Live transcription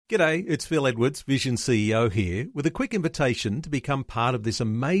G'day, it's Phil Edwards, Vision CEO here, with a quick invitation to become part of this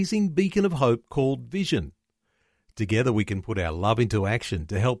amazing beacon of hope called Vision. Together we can put our love into action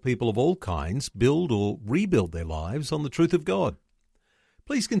to help people of all kinds build or rebuild their lives on the truth of God.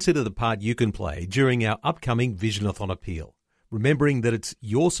 Please consider the part you can play during our upcoming Visionathon appeal, remembering that it's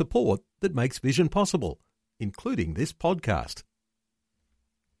your support that makes Vision possible, including this podcast.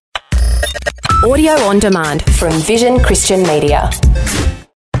 Audio on demand from Vision Christian Media.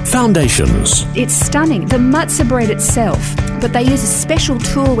 Foundations. It's stunning. The matzah bread itself, but they use a special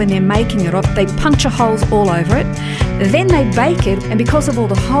tool when they're making it. They puncture holes all over it. Then they bake it, and because of all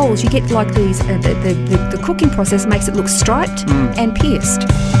the holes, you get like these. The cooking process makes it look striped and pierced.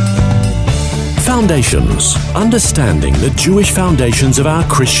 Foundations. Understanding the Jewish foundations of our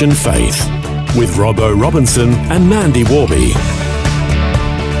Christian faith. With Robbo Robinson and Mandy Warby.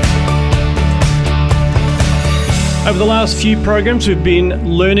 Over the last few programs, we've been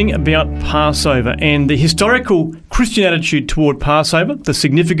learning about Passover and the historical Christian attitude toward Passover, the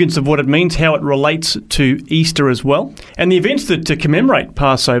significance of what it means, how it relates to Easter as well, and the events that commemorate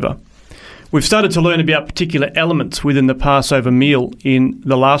Passover. We've started to learn about particular elements within the Passover meal in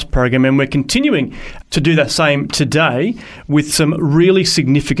the last program, and we're continuing to do the same today with some really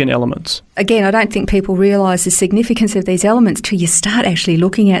significant elements. Again, I don't think people realise the significance of these elements till you start actually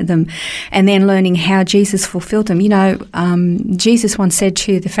looking at them and then learning how Jesus fulfilled them. Jesus once said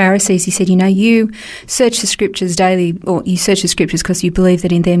to the Pharisees, he said, you search the Scriptures daily, or you search the Scriptures because you believe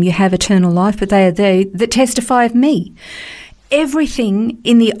that in them you have eternal life, but they are they that testify of me. Everything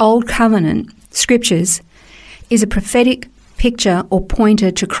in the Old Covenant Scriptures is a prophetic picture or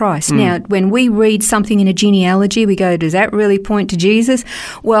pointer to Christ. Now, when we read something in a genealogy, we go, does that really point to Jesus?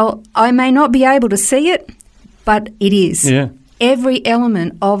 Well, I may not be able to see it, but it is. Yeah. Every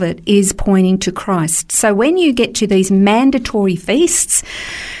element of it is pointing to Christ. So when you get to these mandatory feasts,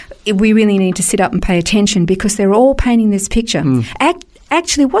 we really need to sit up and pay attention because they're all painting this picture.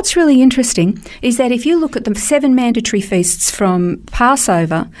 Actually, what's really interesting is that if you look at the 7 mandatory feasts from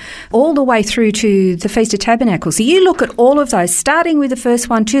Passover all the way through to the Feast of Tabernacles, so you look at all of those, starting with the first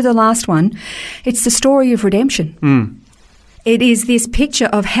one to the last one, it's the story of redemption. It is this picture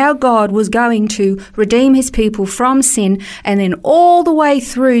of how God was going to redeem his people from sin, and then all the way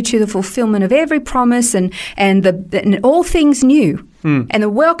through to the fulfillment of every promise and all things new, and the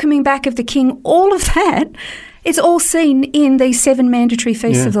welcoming back of the King, all of that. It's all seen in these 7 mandatory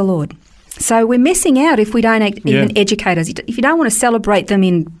feasts of the Lord. So we're missing out if we don't even educate us. If you don't want to celebrate them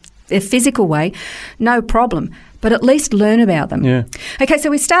in a physical way, no problem, but at least learn about them. Yeah. Okay,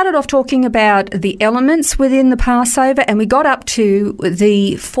 so we started off talking about the elements within the Passover, and we got up to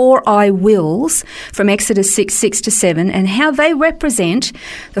the 4 I wills from Exodus 6:6-7, and how they represent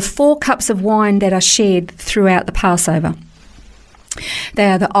the 4 cups of wine that are shared throughout the Passover. They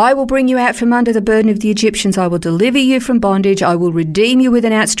are I will bring you out from under the burden of the Egyptians, I will deliver you from bondage, I will redeem you with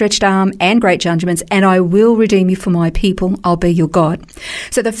an outstretched arm and great judgments, and I will redeem you for my people, I'll be your God.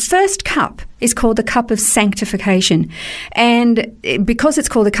 So the first cup is called the cup of sanctification. And because it's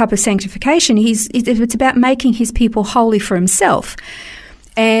called the cup of sanctification, it's about making his people holy for himself.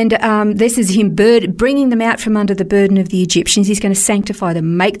 And this is him bringing them out from under the burden of the Egyptians. He's going to sanctify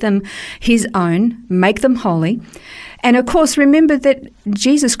them, make them his own, make them holy. And, of course, remember that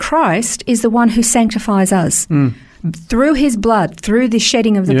Jesus Christ is the one who sanctifies us. Through his blood, through the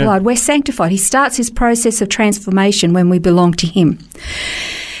shedding of the blood, we're sanctified. He starts his process of transformation when we belong to him.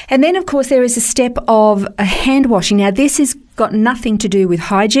 And then, of course, there is a step of a hand washing. Now, this has got nothing to do with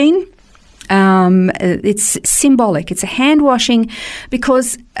hygiene. It's symbolic. It's a hand washing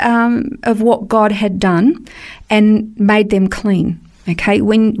because of what God had done and made them clean. Okay,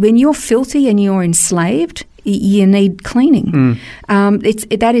 when you're filthy and you're enslaved, you need cleaning.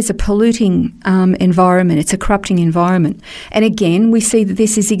 That is a polluting environment. It's a corrupting environment. And again, we see that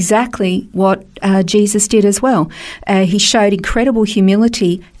this is exactly what Jesus did as well. He showed incredible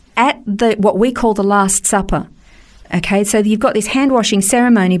humility at what we call the Last Supper. Okay, so you've got this hand-washing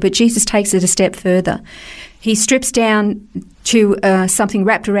ceremony, but Jesus takes it a step further. He strips down to something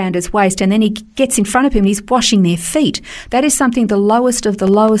wrapped around his waist, and then he gets in front of him and he's washing their feet. That is something the lowest of the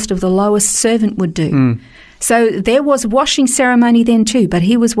lowest of the lowest servant would do. So there was washing ceremony then too, but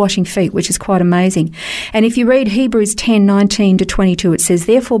he was washing feet, which is quite amazing. And if you read Hebrews 10:19-22, it says,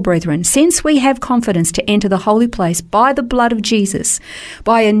 "Therefore, brethren, since we have confidence to enter the holy place by the blood of Jesus,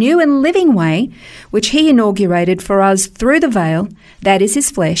 by a new and living way, which he inaugurated for us through the veil, that is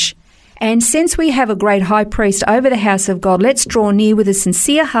his flesh, and since we have a great high priest over the house of God, let's draw near with a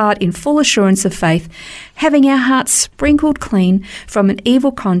sincere heart in full assurance of faith, having our hearts sprinkled clean from an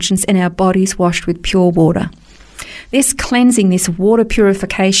evil conscience and our bodies washed with pure water." This cleansing, this water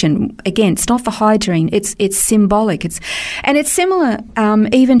purification, again, it's not for hygiene, it's symbolic. It's similar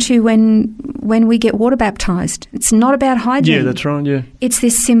even to when we get water baptised. It's not about hygiene. Yeah, that's right, yeah. It's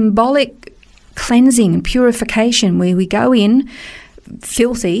this symbolic cleansing and purification where we go in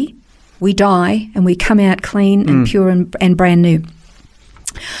filthy, we die, and we come out clean and pure and brand new.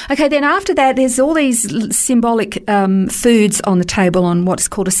 Okay, then after that, there's all these symbolic foods on the table on what's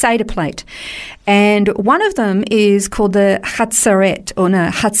called a Seder plate. And one of them is called the chatzeret, or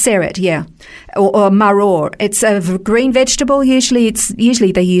maror. It's a green vegetable. Usually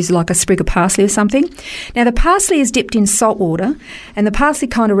they use like a sprig of parsley or something. Now, the parsley is dipped in salt water, and the parsley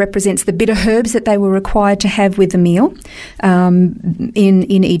kind of represents the bitter herbs that they were required to have with the meal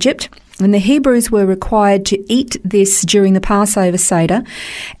in Egypt. And the Hebrews were required to eat this during the Passover Seder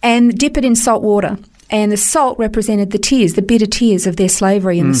and dip it in salt water. And the salt represented the tears, the bitter tears of their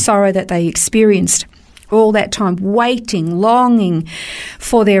slavery and the sorrow that they experienced all that time, waiting, longing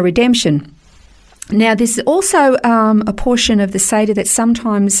for their redemption. Now, this is also a portion of the Seder that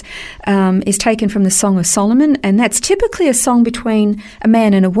sometimes is taken from the Song of Solomon, and that's typically a song between a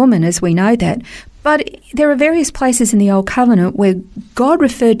man and a woman, as we know that. But there are various places in the Old Covenant where God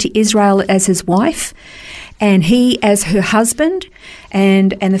referred to Israel as his wife and he as her husband,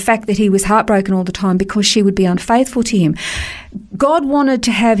 and the fact that he was heartbroken all the time because she would be unfaithful to him. God wanted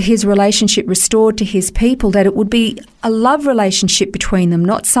to have his relationship restored to his people, that it would be a love relationship between them,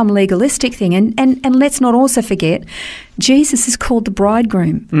 not some legalistic thing. And let's not also forget, Jesus is called the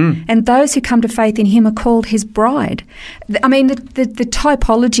bridegroom, and those who come to faith in him are called his bride. I mean, the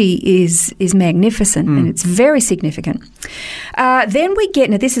typology is magnificent, and it's very significant. Then we get,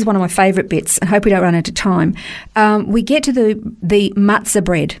 now this is one of my favourite bits, I hope we don't run out of time, we get to the matzah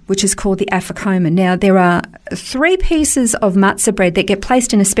bread, which is called the afikomen. Now, there are 3 pieces of matzah bread that get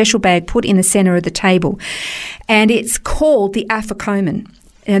placed in a special bag, put in the centre of the table, and it's called the afikomen.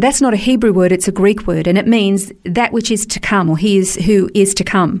 Now, that's not a Hebrew word, it's a Greek word, and it means that which is to come, or he is who is to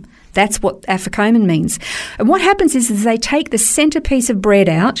come. That's what afikomen means. And what happens is they take the centrepiece of bread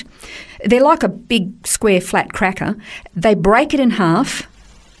out. They're like a big square flat cracker. They break it in half.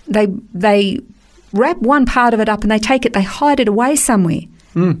 They wrap one part of it up and they take it, they hide it away somewhere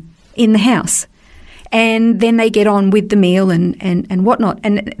in the house. And then they get on with the meal and whatnot.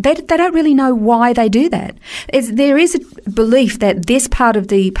 And they don't really know why they do that. There is a belief that this part of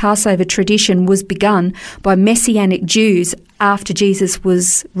the Passover tradition was begun by Messianic Jews after Jesus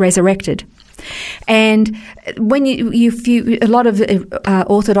was resurrected. And when a lot of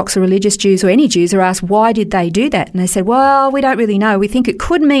Orthodox or religious Jews or any Jews are asked, why did they do that? And they said, well, we don't really know. We think it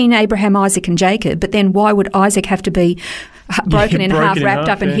could mean Abraham, Isaac and Jacob, but then why would Isaac have to be broken in half, wrapped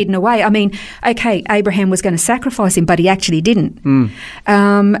up and hidden away? I mean, okay, Abraham was going to sacrifice him, but he actually didn't.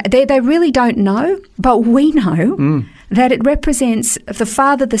 They really don't know, but we know that it represents the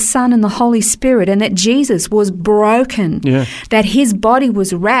Father, the Son and the Holy Spirit, and that Jesus was broken, that his body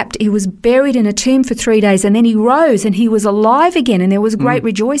was wrapped, he was buried in a tomb for 3 days, and then he rose and he was alive again, and there was great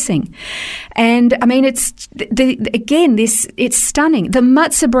rejoicing. And I mean, it's stunning. The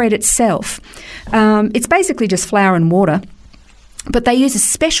matzah bread itself, it's basically just flour and water. But they use a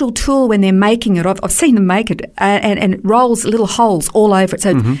special tool when they're making it. I've seen them make it, and it rolls little holes all over it.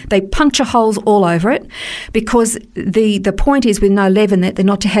 So they puncture holes all over it, because the point is with no leaven that they're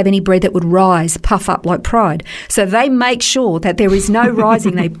not to have any bread that would rise, puff up like pride. So they make sure that there is no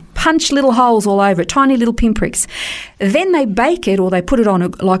rising. They punch little holes all over it, tiny little pinpricks. Then they bake it, or they put it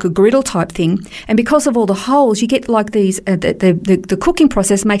on like a griddle type thing. And because of all the holes, you get like these. The cooking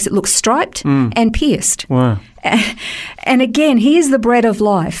process makes it look striped and pierced. Wow. And again, here's the bread of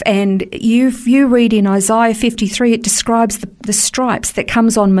life. And you read in Isaiah 53, it describes the stripes that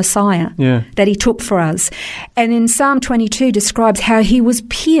comes on Messiah that he took for us. And in Psalm 22 describes how he was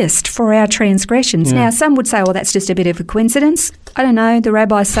pierced for our transgressions. Now, some would say, well, that's just a bit of a coincidence. I don't know. The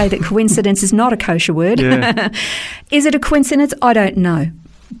rabbis say that coincidence is not a kosher word. Is it a coincidence? I don't know.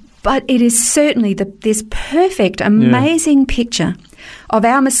 But it is certainly this perfect, amazing picture of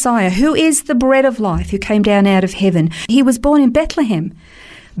our Messiah, who is the bread of life, who came down out of heaven. He was born in Bethlehem.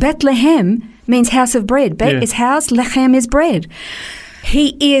 Bethlehem means house of bread. Bet is house, lechem is bread.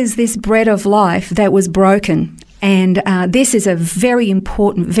 He is this bread of life that was broken. And this is a very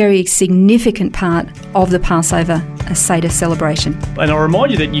important, very significant part of the Passover Seder celebration. And I'll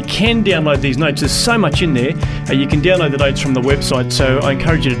remind you that you can download these notes. There's so much in there. You can download the notes from the website. So I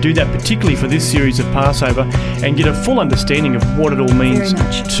encourage you to do that, particularly for this series of Passover, and get a full understanding of what it all means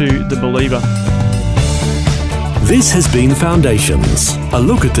to the believer. This has been Foundations, a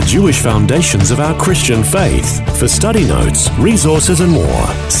look at the Jewish foundations of our Christian faith. For study notes, resources and more,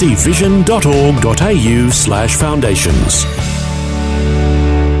 see vision.org.au/foundations.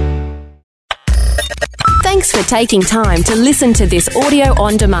 Thanks for taking time to listen to this audio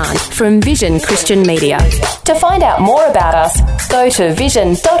on demand from Vision Christian Media. To find out more about us, go to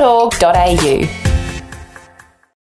vision.org.au.